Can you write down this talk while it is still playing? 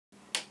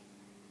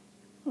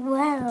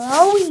Where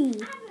are we?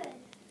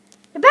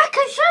 Rebecca,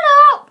 shut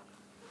up!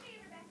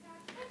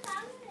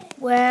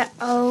 Where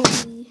are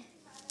we?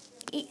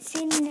 It's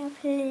in the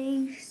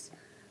place.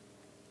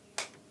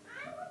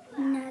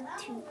 Not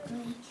too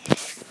great.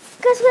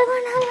 Because we're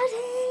on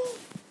holiday.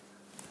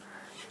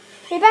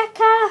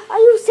 Rebecca, are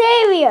you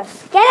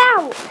serious? Get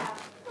out!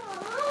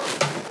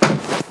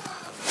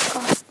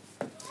 God.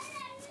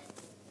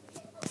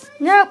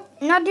 Nope,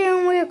 not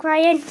doing we're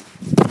crying.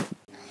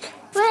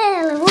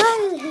 Well,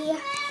 we're here.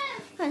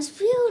 It's a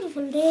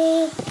beautiful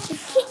day. The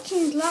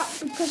kitchen's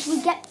locked because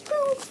we get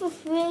food for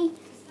free.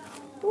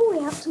 Oh, we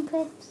have some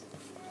clips.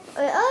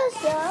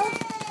 Also,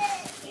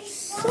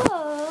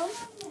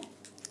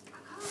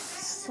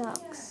 some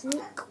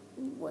toxic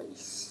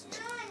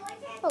waste.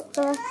 Look,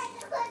 the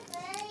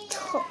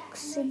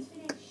toxic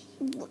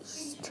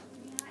waste.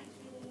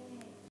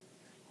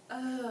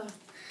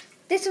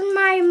 This is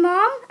my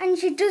mom, and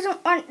she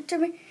doesn't want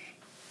to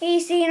be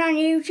seen on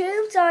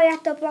YouTube, so I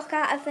have to block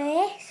out her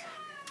face.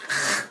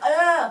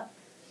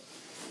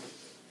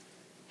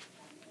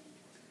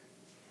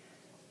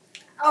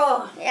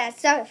 Oh. Yeah,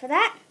 sorry for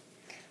that.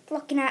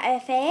 Blocking out her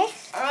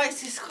face. Oh,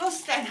 it's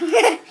disgusting.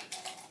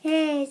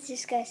 Yeah, it's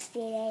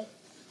disgusting, eh?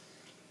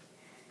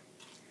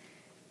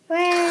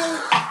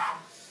 Well,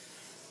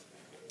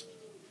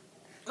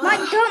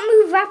 Mike,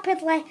 don't move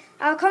rapidly.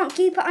 I can't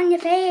keep it on your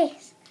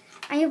face.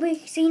 And you'll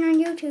be seen on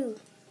YouTube.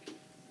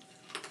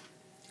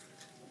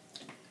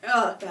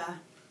 Oh, yeah.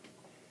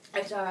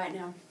 It's alright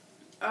now.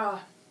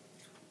 Oh.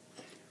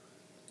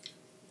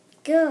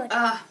 Good.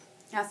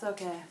 That's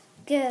okay.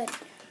 Good.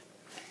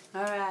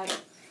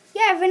 Alright.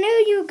 Yeah, if I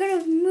knew you were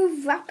gonna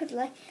move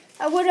rapidly,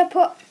 I would have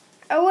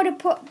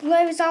put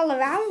blurs all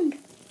around.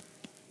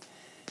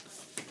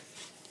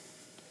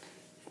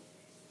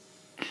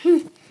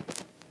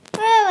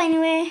 Well,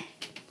 anyway.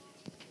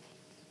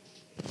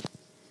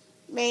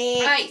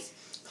 Right.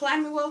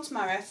 Climbing wall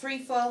tomorrow. Free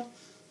fall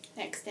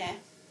next day.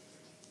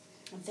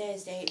 On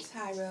Thursday it's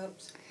high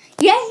ropes.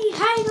 Yay!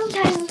 High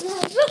ropes.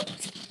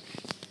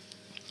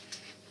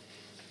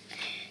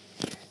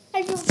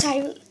 I feel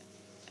tired.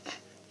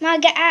 Now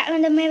get out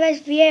of the mirror's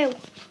view.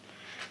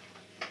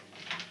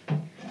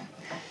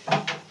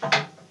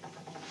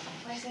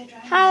 Where's the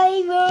driver?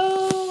 High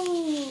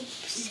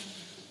ropes.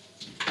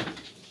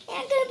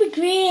 Yeah, gonna be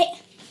great.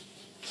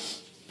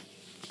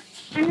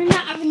 And I'm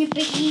not having a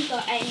big ego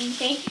or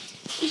anything.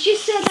 It's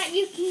just so that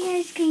you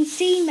guys can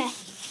see me.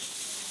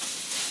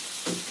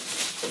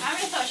 I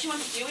really thought she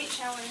wanted to do it,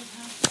 shall we?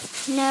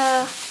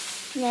 No.